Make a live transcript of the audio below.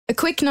A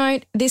quick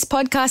note, this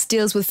podcast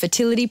deals with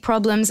fertility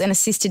problems and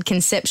assisted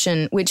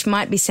conception, which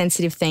might be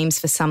sensitive themes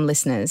for some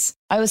listeners.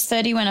 I was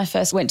 30 when I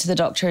first went to the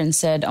doctor and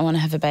said, I want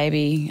to have a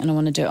baby and I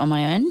want to do it on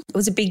my own. It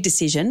was a big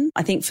decision.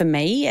 I think for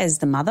me as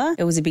the mother,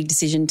 it was a big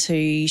decision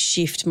to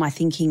shift my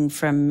thinking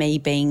from me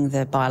being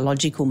the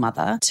biological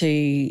mother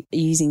to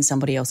using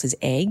somebody else's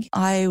egg.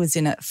 I was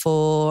in it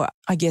for,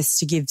 I guess,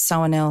 to give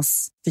someone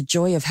else the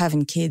joy of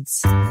having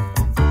kids.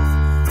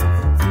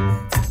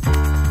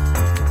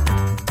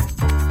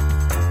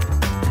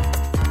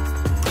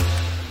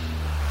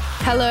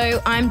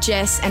 Hello, I'm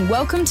Jess and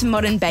welcome to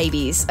Modern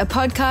Babies, a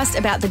podcast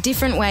about the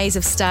different ways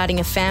of starting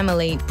a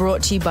family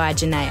brought to you by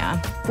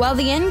Genea. While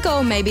the end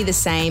goal may be the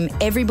same,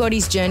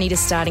 everybody's journey to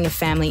starting a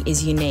family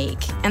is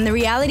unique. And the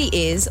reality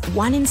is,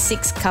 1 in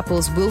 6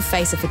 couples will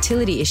face a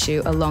fertility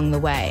issue along the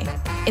way.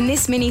 In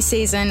this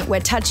mini-season,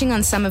 we're touching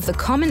on some of the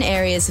common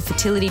areas of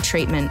fertility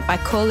treatment by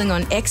calling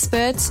on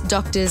experts,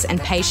 doctors and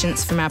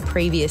patients from our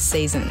previous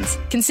seasons.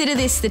 Consider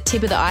this the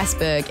tip of the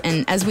iceberg,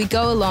 and as we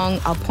go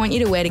along, I'll point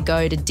you to where to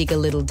go to dig a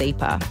little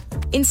deeper.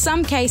 In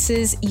some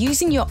cases,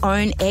 using your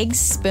own eggs,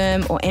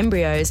 sperm or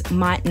embryos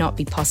might not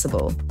be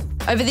possible.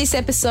 Over this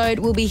episode,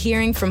 we'll be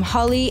hearing from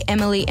Holly,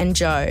 Emily and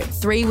Jo,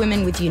 3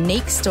 women with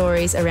unique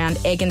stories around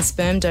egg and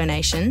sperm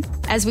donation,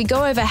 as we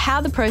go over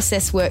how the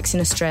process works in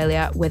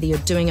Australia, whether you're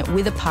doing it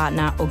with a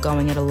partner or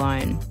going it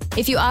alone.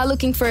 If you are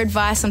looking for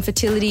advice on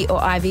fertility or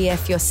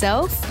IVF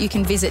yourself, you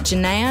can visit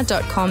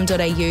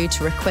genea.com.au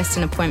to request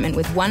an appointment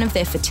with one of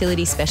their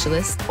fertility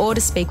specialists or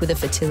to speak with a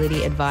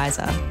fertility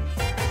advisor.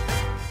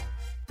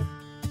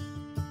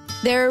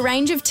 There are a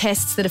range of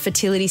tests that a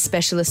fertility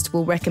specialist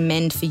will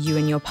recommend for you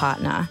and your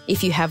partner,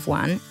 if you have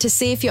one, to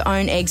see if your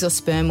own eggs or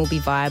sperm will be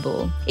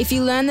viable. If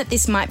you learn that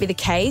this might be the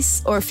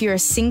case, or if you're a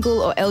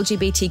single or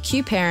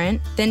LGBTQ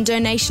parent, then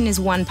donation is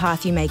one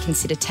path you may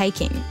consider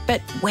taking.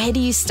 But where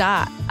do you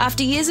start?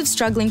 After years of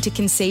struggling to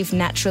conceive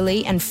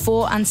naturally and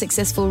 4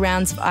 unsuccessful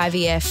rounds of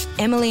IVF,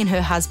 Emily and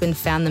her husband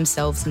found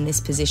themselves in this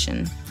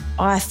position.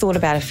 I thought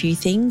about a few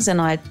things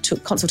and I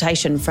took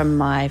consultation from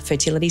my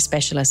fertility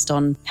specialist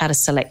on how to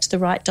select the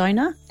right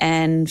donor.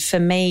 And for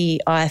me,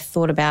 I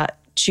thought about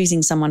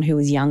choosing someone who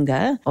was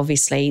younger,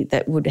 obviously,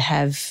 that would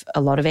have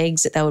a lot of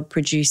eggs that they would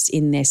produce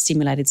in their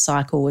stimulated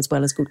cycle as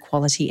well as good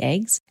quality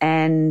eggs.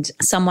 And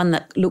someone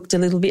that looked a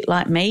little bit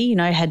like me,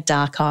 had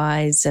dark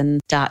eyes and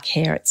dark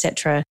hair,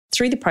 etc.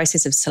 Through the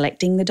process of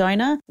selecting the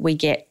donor, we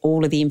get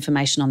all of the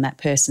information on that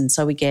person.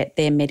 So we get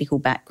their medical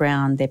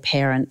background, their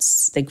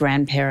parents, their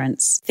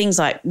grandparents, things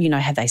like,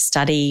 have they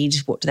studied?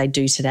 What do they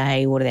do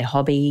today? What are their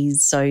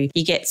hobbies? So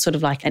you get sort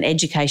of like an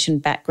education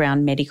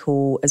background,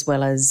 medical, as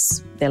well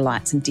as their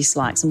likes and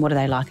dislikes and what are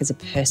they like as a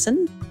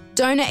person.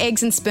 Donor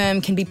eggs and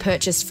sperm can be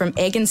purchased from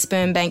egg and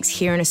sperm banks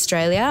here in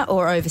Australia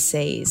or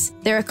overseas.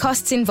 There are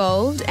costs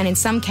involved and in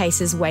some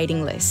cases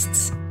waiting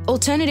lists.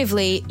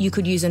 Alternatively, you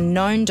could use a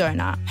known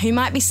donor who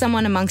might be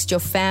someone amongst your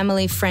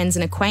family, friends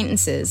and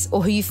acquaintances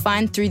or who you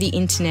find through the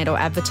internet or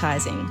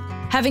advertising.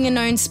 Having a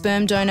known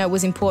sperm donor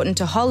was important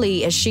to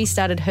Holly as she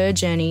started her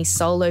journey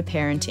solo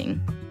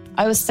parenting.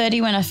 I was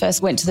 30 when I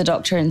first went to the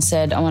doctor and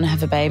said, I want to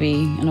have a baby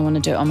and I want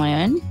to do it on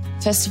my own.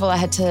 First of all, I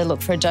had to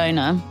look for a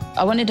donor.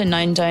 I wanted a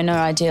known donor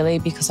ideally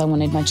because I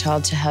wanted my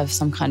child to have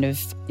some kind of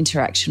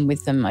interaction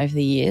with them over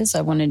the years.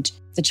 I wanted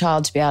the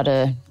child to be able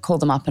to call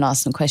them up and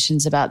ask them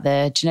questions about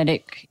their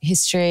genetic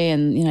history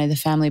and, the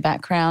family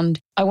background.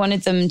 I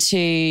wanted them to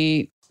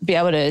be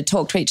able to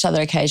talk to each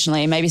other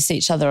occasionally, maybe see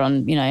each other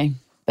on,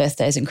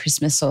 birthdays and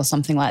Christmas or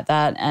something like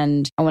that.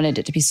 And I wanted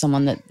it to be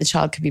someone that the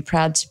child could be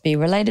proud to be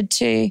related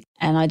to.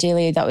 And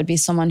ideally that would be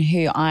someone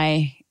who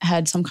I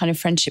had some kind of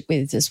friendship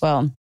with as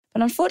well.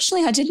 But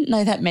unfortunately, I didn't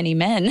know that many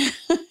men.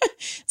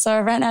 So I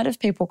ran out of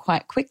people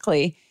quite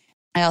quickly.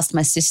 I asked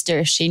my sister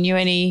if she knew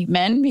any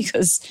men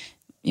because,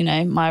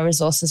 my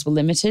resources were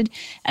limited.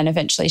 And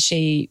eventually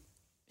she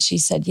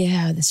said,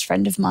 yeah, this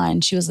friend of mine,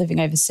 she was living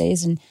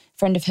overseas and a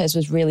friend of hers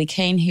was really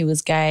keen. He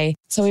was gay.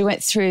 So we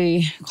went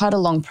through quite a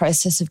long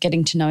process of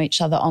getting to know each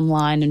other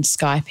online and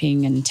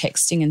Skyping and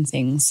texting and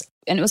things.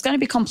 And it was going to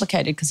be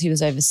complicated because he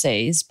was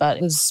overseas, but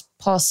it was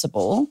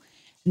possible.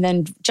 And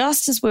then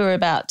just as we were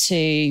about to,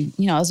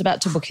 I was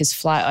about to book his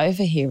flight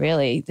over here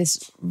really,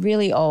 this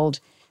really old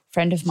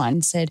friend of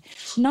mine said,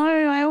 no,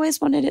 I always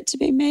wanted it to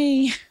be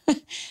me.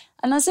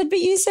 And I said, but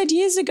you said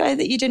years ago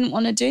that you didn't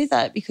want to do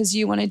that because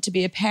you wanted to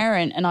be a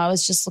parent and I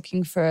was just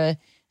looking for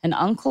an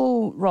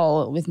uncle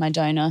role with my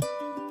donor.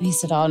 And he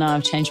said, oh, no,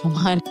 I've changed my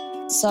mind.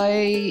 So,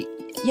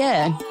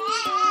 yeah,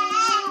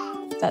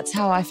 that's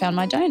how I found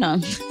my donor.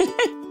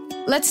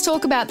 Let's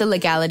talk about the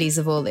legalities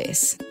of all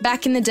this.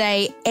 Back in the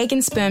day, egg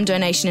and sperm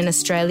donation in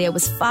Australia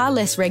was far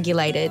less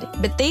regulated,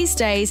 but these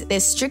days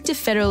there's stricter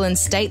federal and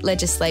state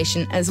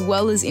legislation as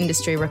well as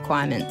industry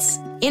requirements.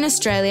 In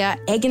Australia,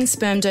 egg and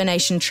sperm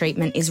donation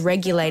treatment is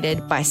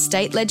regulated by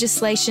state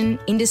legislation,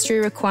 industry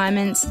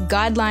requirements,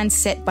 guidelines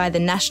set by the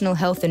National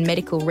Health and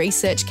Medical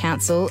Research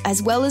Council,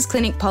 as well as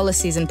clinic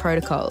policies and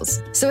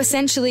protocols. So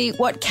essentially,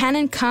 what can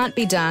and can't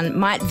be done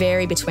might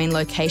vary between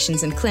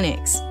locations and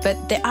clinics,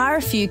 but there are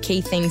a few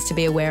key things to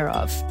be aware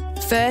of.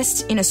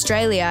 First, in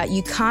Australia,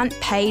 you can't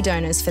pay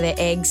donors for their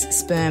eggs,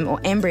 sperm or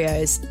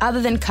embryos other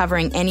than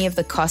covering any of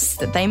the costs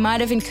that they might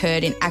have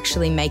incurred in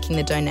actually making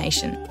the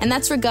donation. And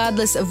that's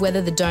regardless of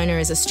whether the donor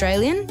is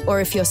Australian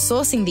or if you're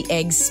sourcing the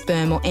eggs,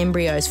 sperm or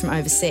embryos from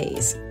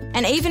overseas.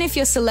 And even if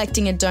you're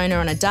selecting a donor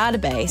on a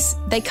database,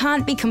 they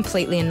can't be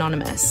completely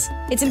anonymous.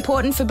 It's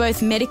important for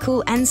both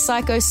medical and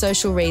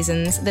psychosocial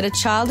reasons that a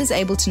child is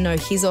able to know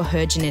his or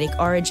her genetic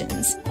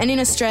origins. And in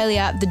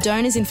Australia, the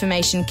donor's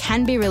information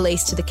can be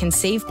released to the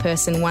conceived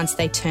person once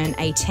they turn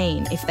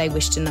 18, if they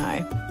wish to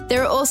know.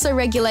 There are also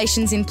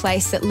regulations in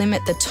place that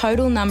limit the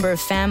total number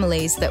of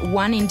families that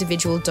one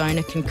individual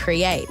donor can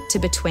create to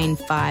between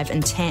 5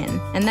 and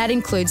 10, and that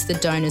includes the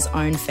donor's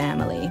own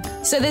family.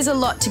 So there's a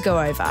lot to go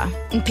over,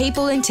 and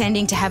people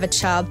intending to have a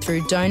child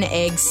through donor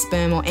eggs,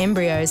 sperm or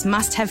embryos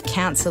must have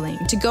counselling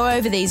to go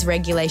over these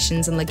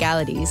regulations and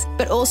legalities,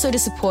 but also to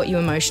support you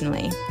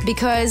emotionally.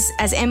 Because,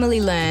 as Emily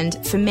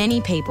learned, for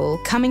many people,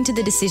 coming to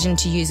the decision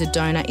to use a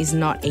donor is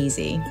not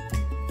easy.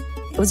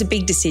 It was a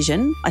big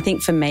decision. I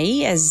think for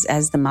me as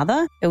the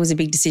mother, it was a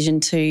big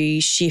decision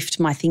to shift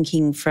my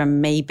thinking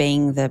from me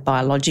being the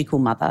biological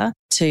mother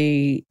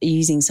to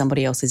using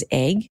somebody else's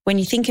egg. When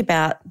you think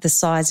about the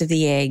size of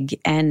the egg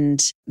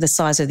and the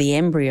size of the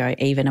embryo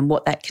even and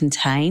what that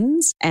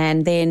contains,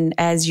 and then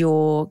as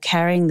you're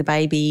carrying the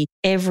baby,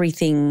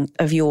 everything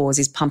of yours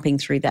is pumping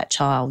through that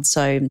child.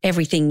 So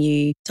everything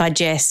you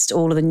digest,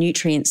 all of the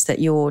nutrients that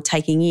you're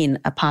taking in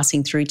are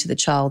passing through to the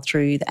child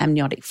through the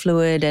amniotic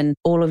fluid, and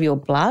all of your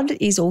blood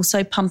is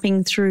also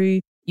pumping through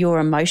your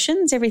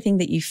emotions. Everything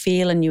that you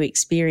feel and you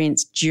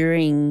experience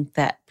during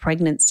that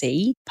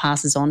pregnancy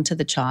passes on to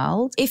the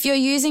child. If you're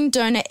using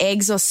donor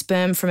eggs or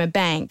sperm from a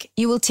bank,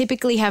 you will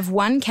typically have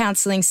one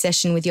counselling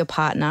session with your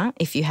partner,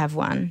 if you have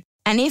one.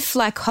 And if,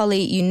 like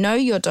Holly, you know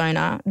your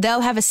donor,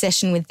 they'll have a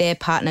session with their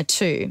partner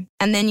too,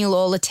 and then you'll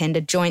all attend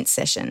a joint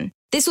session.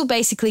 This will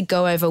basically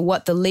go over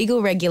what the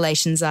legal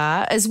regulations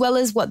are, as well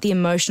as what the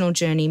emotional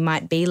journey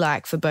might be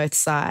like for both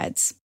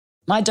sides.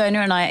 My donor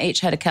and I each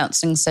had a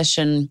counselling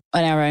session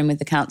on our own with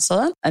the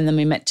counsellor, and then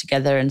we met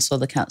together and saw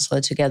the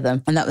counsellor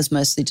together. And that was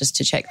mostly just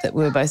to check that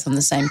we were both on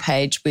the same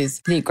page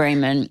with the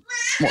agreement,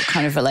 what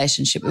kind of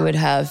relationship we would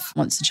have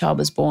once the child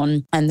was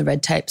born, and the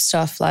red tape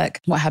stuff like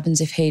what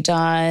happens if he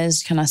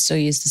dies, can I still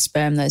use the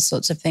sperm, those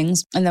sorts of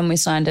things. And then we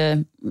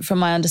signed from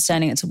my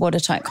understanding, it's a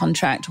watertight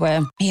contract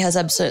where he has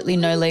absolutely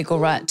no legal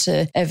right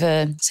to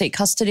ever seek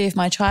custody of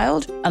my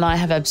child, and I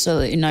have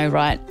absolutely no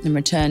right in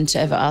return to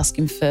ever ask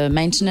him for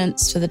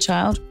maintenance for the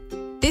child.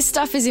 This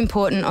stuff is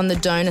important on the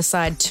donor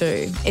side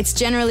too. It's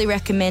generally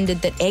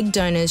recommended that egg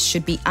donors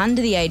should be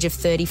under the age of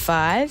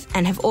 35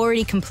 and have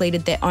already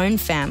completed their own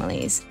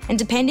families. And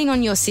depending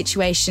on your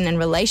situation and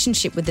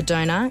relationship with the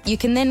donor, you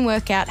can then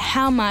work out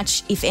how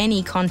much, if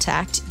any,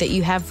 contact that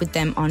you have with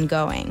them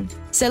ongoing.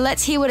 So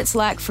let's hear what it's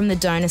like from the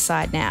donor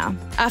side now.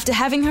 After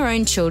having her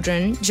own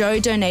children, Jo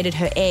donated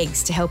her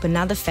eggs to help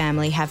another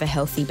family have a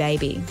healthy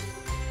baby.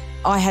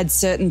 I had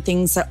certain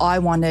things that I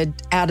wanted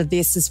out of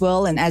this as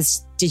well, and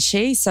as did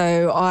she.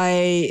 So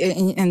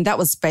and that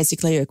was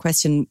basically a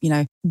question,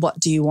 what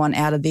do you want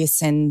out of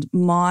this? And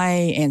my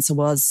answer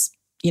was,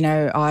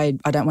 I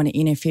don't want to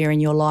interfere in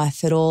your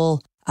life at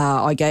all.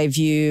 I gave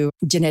you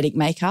genetic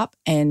makeup,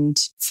 and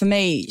for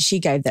me, she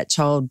gave that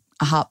child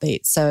a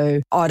heartbeat.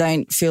 So I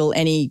don't feel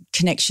any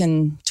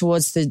connection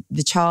towards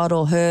the child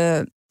or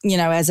her,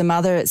 as a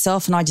mother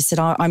itself. And I just said,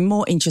 I'm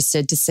more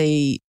interested to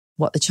see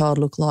what the child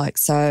looked like.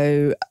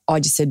 So I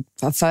just said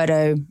a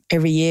photo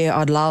every year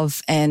I'd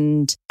love,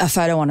 and a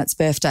photo on its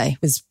birthday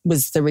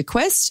was the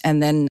request.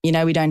 And then,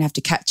 we don't have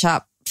to catch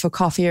up for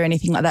coffee or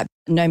anything like that.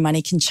 No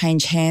money can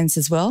change hands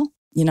as well.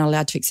 You're not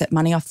allowed to accept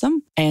money off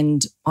them.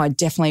 And I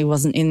definitely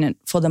wasn't in it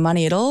for the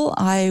money at all.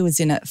 I was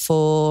in it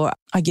for,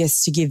 I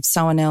guess, to give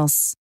someone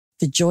else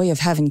the joy of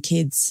having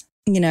kids,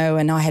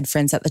 and I had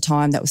friends at the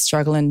time that were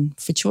struggling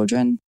for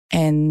children.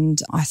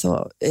 And I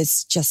thought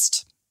it's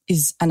just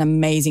is an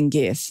amazing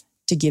gift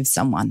to give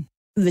someone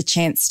the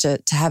chance to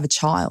have a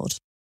child.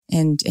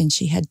 And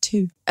she had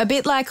two. A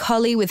bit like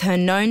Holly with her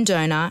known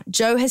donor,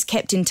 Jo has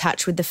kept in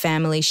touch with the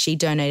family she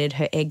donated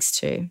her eggs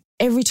to.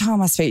 Every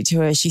time I speak to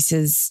her, she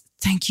says,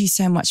 thank you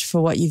so much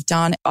for what you've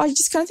done. I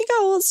just kind of think,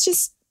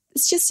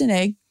 it's just an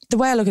egg. The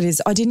way I look at it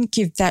is I didn't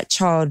give that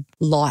child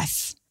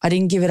life. I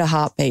didn't give it a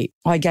heartbeat.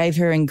 I gave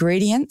her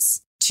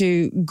ingredients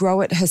to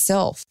grow it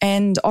herself.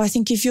 And I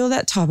think if you're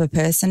that type of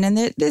person, and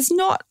there's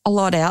not a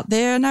lot out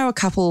there, I know a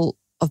couple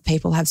of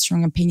people have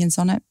strong opinions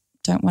on it,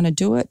 don't want to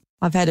do it.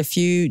 I've had a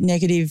few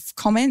negative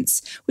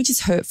comments, which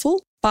is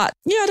hurtful. But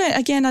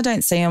I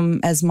don't see them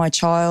as my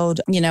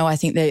child. I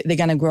think they're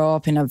going to grow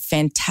up in a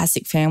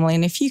fantastic family.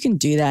 And if you can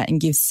do that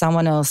and give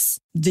someone else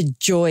the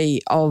joy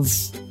of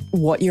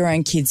what your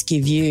own kids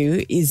give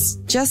you is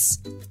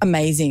just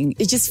amazing.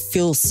 It just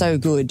feels so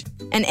good.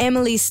 And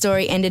Emily's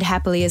story ended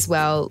happily as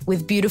well,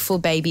 with beautiful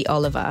baby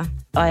Oliver.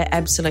 I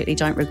absolutely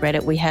don't regret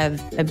it. We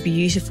have a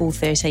beautiful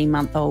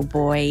 13-month-old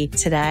boy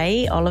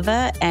today,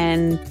 Oliver,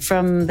 and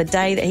from the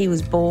day that he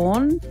was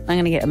born, I'm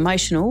going to get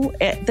emotional,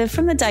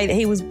 from the day that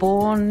he was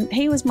born,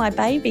 he was my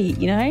baby,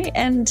 you know,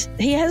 and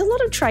he has a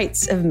lot of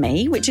traits of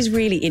me, which is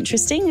really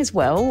interesting as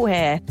well,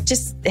 where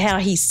just how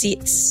he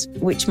sits,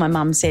 which my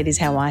mum said is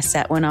how I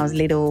sat when I was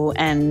little.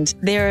 And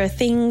there are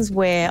things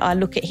where I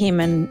look at him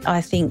and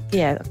I think,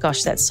 yeah,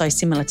 gosh, that's so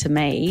similar to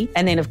me.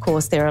 And then, of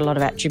course, there are a lot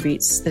of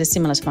attributes that are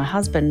similar to my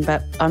husband,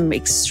 but I'm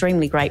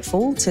extremely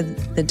grateful to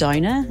the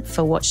donor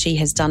for what she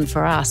has done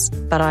for us.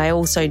 But I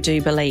also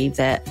do believe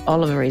that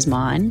Oliver is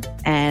mine,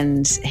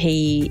 and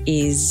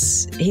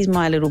he's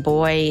my little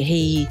boy.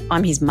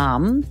 I'm his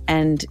mum,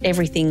 and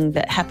everything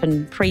that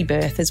happened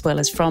pre-birth as well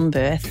as from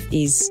birth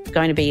is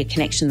going to be a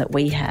connection that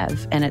we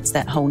have. And it's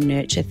that whole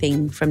nurture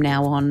thing from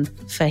now on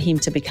for him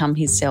to become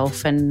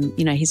himself and,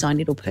 you know, his own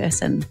little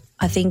person.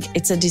 I think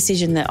it's a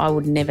decision that I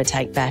would never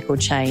take back or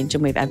change,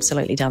 and we've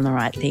absolutely done the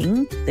right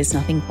thing. There's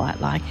nothing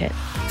quite like it.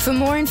 For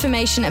more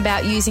information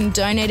about using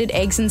donated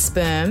eggs and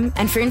sperm,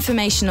 and for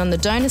information on the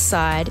donor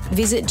side,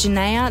 visit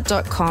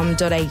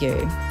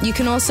Janaea.com.au. You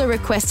can also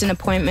request an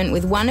appointment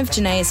with one of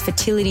Janaea's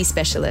fertility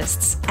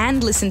specialists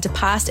and listen to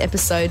past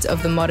episodes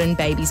of the Modern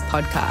Babies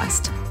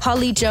podcast.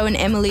 Holly, Joe and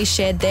Emily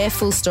shared their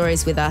full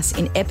stories with us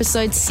in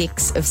episode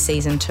 6 of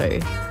season 2.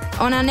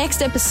 On our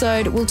next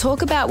episode, we'll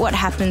talk about what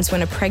happens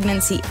when a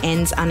pregnancy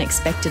ends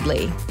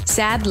unexpectedly.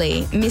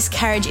 Sadly,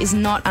 miscarriage is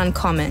not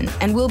uncommon,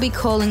 and we'll be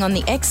calling on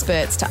the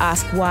experts to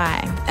ask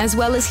why, as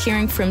well as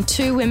hearing from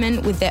 2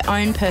 women with their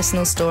own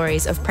personal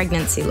stories of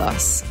pregnancy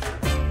loss.